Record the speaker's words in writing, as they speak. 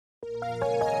Following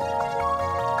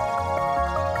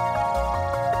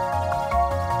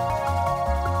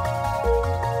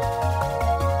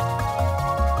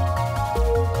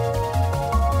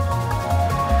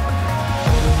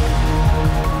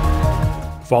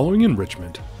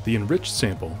enrichment, the enriched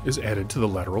sample is added to the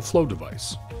lateral flow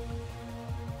device.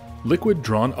 Liquid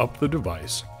drawn up the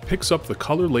device picks up the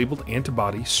color-labeled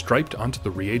antibody striped onto the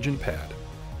reagent pad.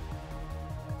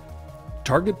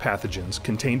 Target pathogens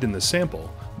contained in the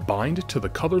sample bind to the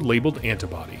color-labeled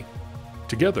antibody.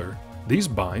 Together, these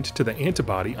bind to the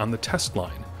antibody on the test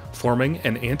line, forming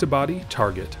an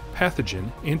antibody-target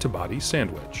pathogen-antibody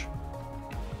sandwich.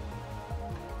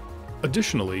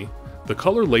 Additionally, the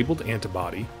color-labeled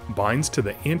antibody binds to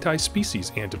the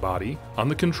anti-species antibody on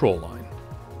the control line.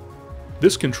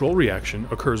 This control reaction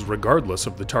occurs regardless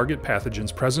of the target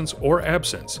pathogen's presence or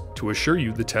absence to assure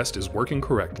you the test is working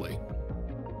correctly.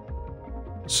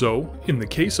 So, in the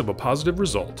case of a positive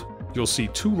result, you'll see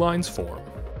two lines form.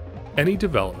 Any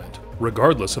development,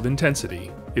 regardless of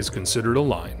intensity, is considered a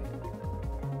line.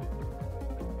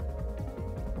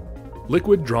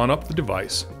 Liquid drawn up the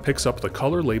device picks up the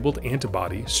color-labeled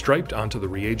antibody striped onto the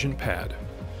reagent pad.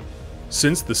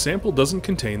 Since the sample doesn't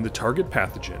contain the target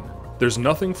pathogen, there's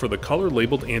nothing for the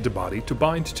color-labeled antibody to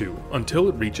bind to until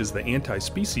it reaches the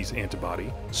anti-species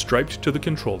antibody striped to the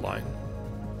control line.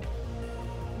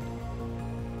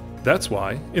 That's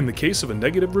why, in the case of a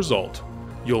negative result,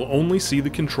 you'll only see the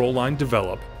control line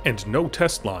develop and no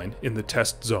test line in the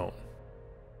test zone.